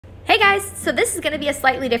Hey guys, so this is going to be a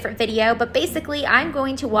slightly different video, but basically I'm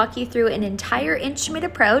going to walk you through an entire instrument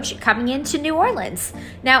approach coming into New Orleans.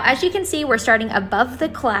 Now, as you can see, we're starting above the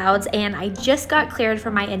clouds and I just got cleared for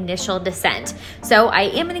my initial descent. So I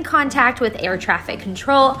am in contact with air traffic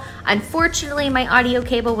control. Unfortunately, my audio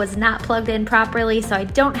cable was not plugged in properly, so I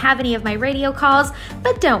don't have any of my radio calls,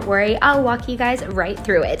 but don't worry, I'll walk you guys right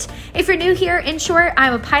through it. If you're new here, in short,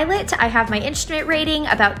 I'm a pilot. I have my instrument rating,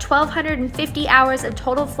 about 1,250 hours of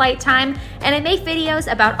total flight time, and I make videos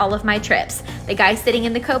about all of my trips. The guy sitting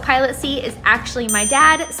in the co-pilot seat is actually my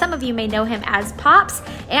dad. Some of you may know him as Pops,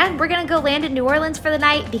 and we're gonna go land in New Orleans for the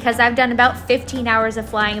night because I've done about 15 hours of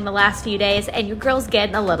flying in the last few days and your girl's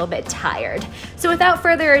getting a little bit tired. So without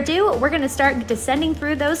further ado, we're gonna start descending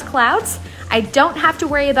through those clouds. I don't have to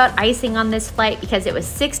worry about icing on this flight because it was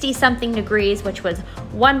 60 something degrees, which was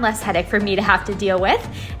one less headache for me to have to deal with,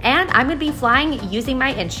 and I'm gonna be flying using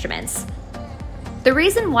my instruments. The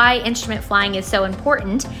reason why instrument flying is so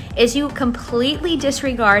important is you completely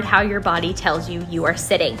disregard how your body tells you you are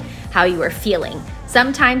sitting, how you are feeling.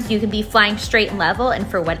 Sometimes you can be flying straight and level, and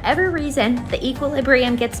for whatever reason, the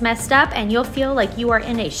equilibrium gets messed up and you'll feel like you are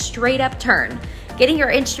in a straight up turn. Getting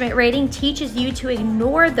your instrument rating teaches you to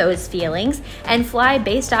ignore those feelings and fly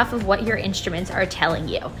based off of what your instruments are telling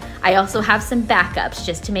you. I also have some backups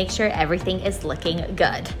just to make sure everything is looking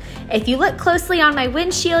good. If you look closely on my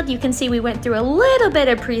windshield, you can see we went through a little bit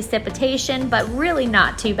of precipitation, but really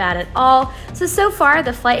not too bad at all. So far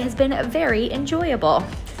the flight has been very enjoyable.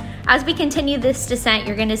 As we continue this descent,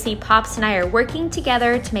 you're gonna see Pops and I are working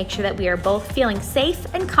together to make sure that we are both feeling safe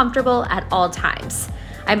and comfortable at all times.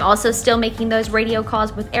 I'm also still making those radio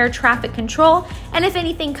calls with air traffic control, and if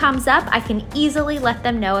anything comes up, I can easily let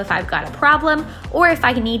them know if I've got a problem or if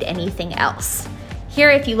I need anything else.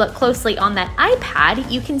 Here, if you look closely on that iPad,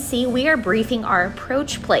 you can see we are briefing our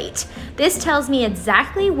approach plate. This tells me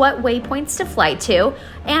exactly what waypoints to fly to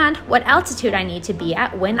and what altitude I need to be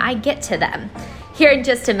at when I get to them. Here in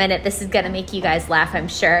just a minute, this is gonna make you guys laugh, I'm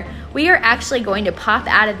sure. We are actually going to pop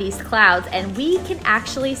out of these clouds and we can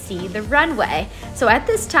actually see the runway. So at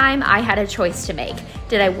this time, I had a choice to make.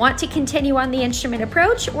 Did I want to continue on the instrument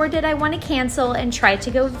approach, or did I want to cancel and try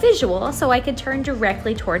to go visual so I could turn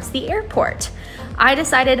directly towards the airport? I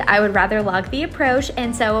decided I would rather log the approach,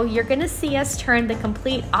 and so you're gonna see us turn the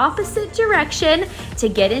complete opposite direction to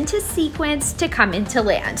get into sequence to come into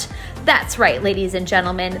land. That's right, ladies and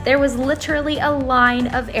gentlemen, there was literally a line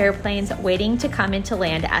of airplanes waiting to come into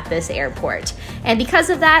land at this airport. And because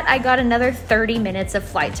of that, I got another 30 minutes of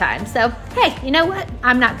flight time. So, hey, you know what?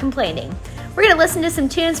 I'm not complaining. We're gonna listen to some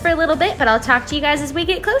tunes for a little bit, but I'll talk to you guys as we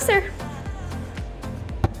get closer.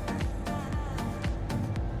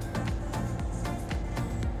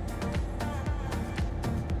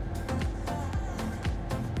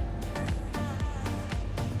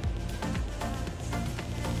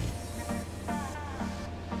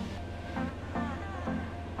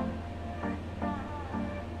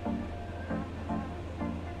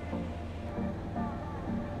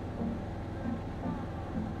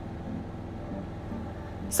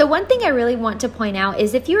 So one thing I really want to point out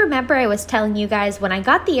is, if you remember, I was telling you guys when I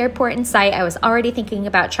got the airport in sight, I was already thinking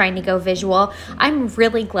about trying to go visual. I'm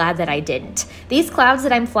really glad that I didn't. These clouds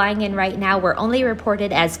that I'm flying in right now were only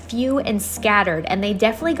reported as few and scattered, and they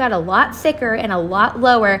definitely got a lot thicker and a lot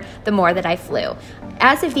lower the more that I flew.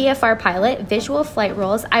 As a VFR pilot, visual flight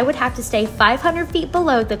rules, I would have to stay 500 feet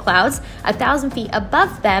below the clouds, 1,000 feet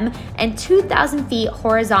above them, and 2,000 feet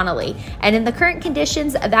horizontally. And in the current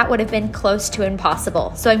conditions, that would have been close to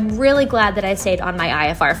impossible. So I'm really glad that I stayed on my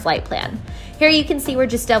IFR flight plan. Here you can see we're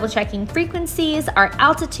just double checking frequencies, our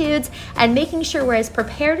altitudes, and making sure we're as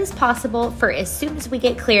prepared as possible for as soon as we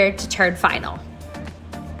get cleared to turn final.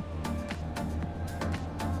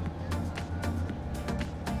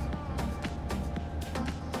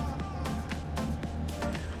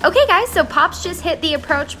 Okay guys, so Pops just hit the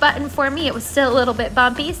approach button for me. It was still a little bit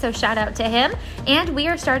bumpy, so shout out to him. And we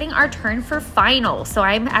are starting our turn for final. So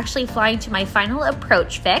I'm actually flying to my final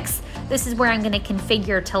approach fix. This is where I'm gonna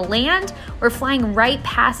configure to land. We're flying right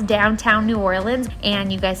past downtown New Orleans,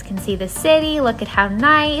 and you guys can see the city. Look at how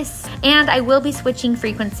nice. And I will be switching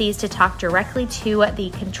frequencies to talk directly to the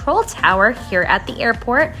control tower here at the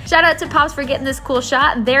airport. Shout out to Pops for getting this cool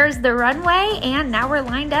shot. There's the runway, and now we're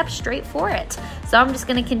lined up straight for it. So I'm just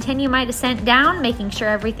gonna continue my descent down, making sure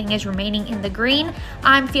everything is remaining in the green.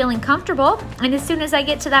 I'm feeling comfortable, and as soon as I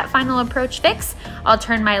get to that final approach fix, I'll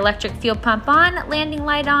turn my electric fuel pump on, landing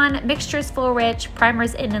light on, mixture's full rich,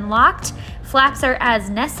 primer's in and locked, flaps are as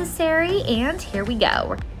necessary, and here we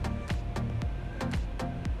go.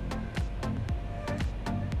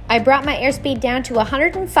 I brought my airspeed down to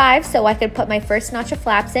 105 so I could put my first notch of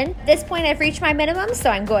flaps in. At this point, I've reached my minimum, so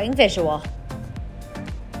I'm going visual.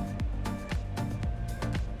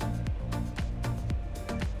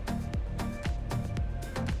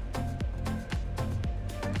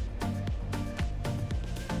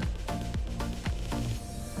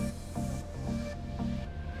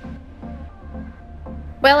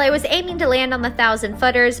 Well, I was aiming to land on the 1,000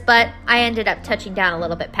 footers, but I ended up touching down a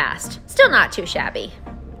little bit past. Still not too shabby.